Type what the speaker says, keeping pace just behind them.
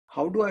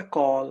How do I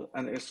call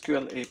an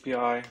SQL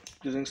API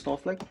using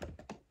Snowflake?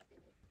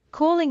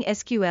 Calling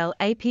SQL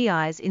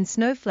APIs in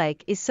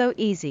Snowflake is so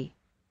easy.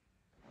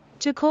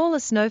 To call a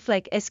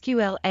Snowflake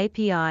SQL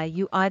API,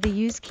 you either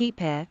use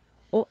keypair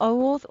or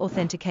OAuth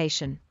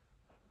authentication.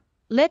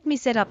 Let me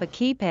set up a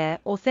keypair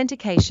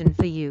authentication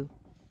for you.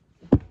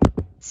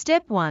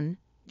 Step 1.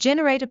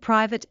 Generate a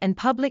private and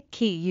public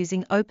key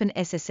using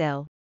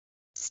OpenSSL.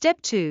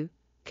 Step 2.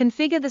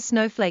 Configure the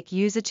Snowflake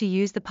user to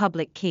use the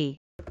public key.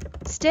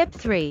 Step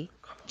 3.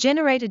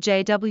 Generate a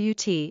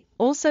JWT,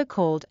 also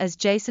called as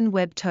JSON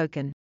Web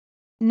Token.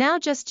 Now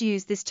just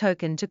use this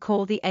token to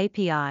call the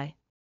API.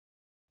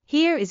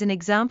 Here is an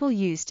example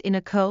used in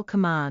a curl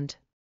command.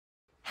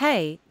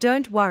 Hey,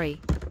 don't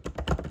worry.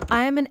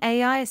 I am an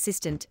AI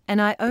assistant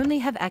and I only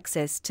have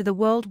access to the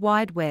World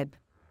Wide Web.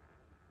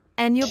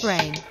 And your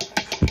brain.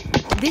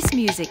 This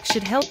music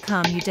should help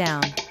calm you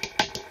down.